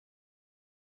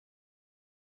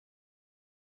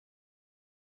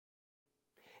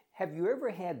Have you ever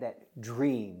had that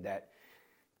dream, that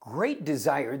great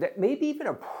desire, that maybe even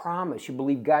a promise you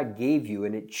believe God gave you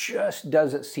and it just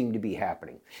doesn't seem to be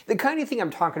happening? The kind of thing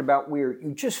I'm talking about where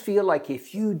you just feel like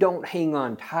if you don't hang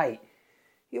on tight,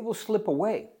 it will slip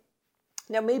away.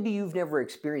 Now, maybe you've never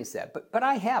experienced that, but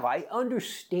I have. I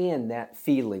understand that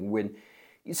feeling when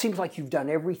it seems like you've done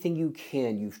everything you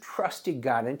can, you've trusted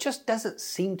God, and it just doesn't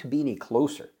seem to be any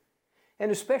closer. And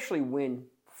especially when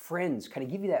friends kind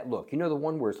of give you that look, the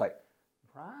one where it's like,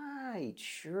 right,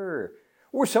 sure.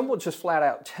 Or someone will just flat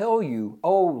out tell you,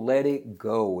 oh, let it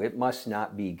go. It must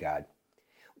not be God.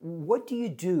 What do you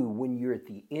do when you're at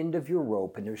the end of your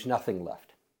rope and there's nothing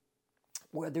left?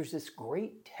 Well, there's this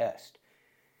great test.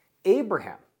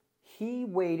 Abraham, he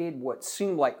waited what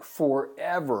seemed like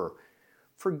forever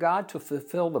for God to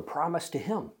fulfill the promise to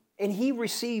him. And he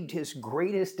received his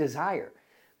greatest desire.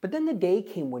 But then the day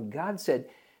came when God said,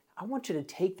 I want you to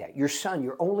take that, your son,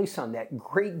 your only son, that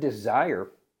great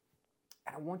desire,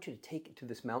 and I want you to take it to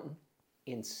this mountain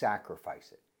and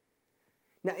sacrifice it.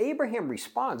 Now, Abraham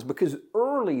responds because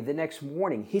early the next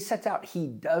morning, he sets out, he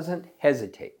doesn't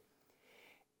hesitate.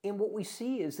 And what we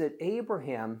see is that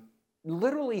Abraham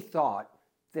literally thought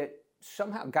that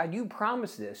somehow, God, you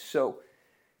promised this, so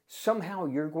somehow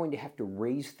you're going to have to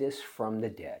raise this from the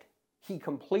dead. He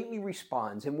completely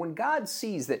responds. And when God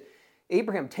sees that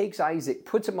Abraham takes Isaac,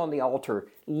 puts him on the altar,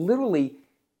 literally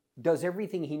does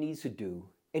everything he needs to do,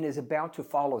 and is about to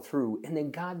follow through, and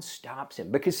then God stops him.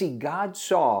 Because see, God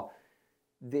saw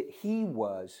that he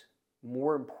was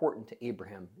more important to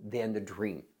Abraham than the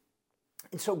dream.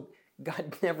 And so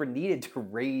God never needed to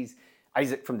raise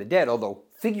Isaac from the dead, although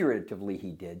figuratively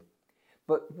he did.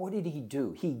 But what did he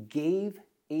do? He gave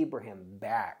Abraham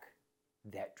back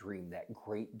that dream, that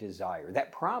great desire,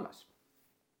 that promise.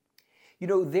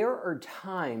 There are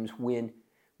times when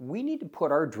we need to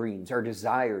put our dreams, our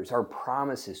desires, our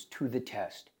promises to the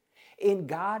test. And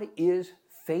God is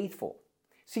faithful.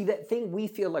 See, that thing we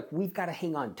feel like we've got to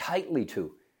hang on tightly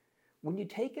to, when you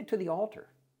take it to the altar,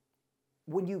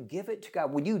 when you give it to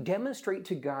God, when you demonstrate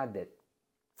to God that,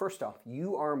 first off,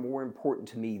 you are more important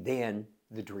to me than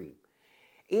the dream.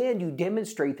 And you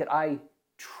demonstrate that I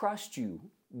trust you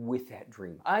with that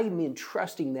dream. I am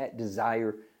entrusting that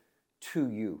desire to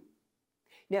you.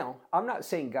 Now, I'm not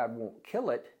saying God won't kill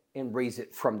it and raise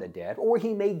it from the dead, or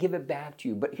he may give it back to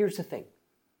you. But here's the thing.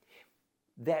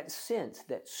 That sense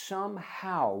that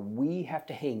somehow we have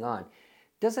to hang on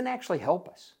doesn't actually help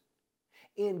us.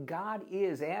 And God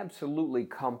is absolutely,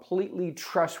 completely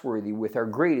trustworthy with our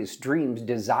greatest dreams,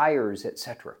 desires,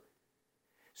 etc.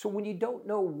 So when you don't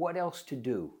know what else to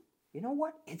do, you know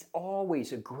what? It's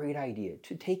always a great idea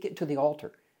to take it to the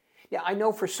altar. Now, I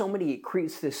know for so many it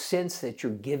creates this sense that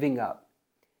you're giving up.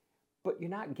 But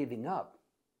you're not giving up.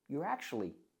 You're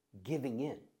actually giving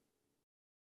in.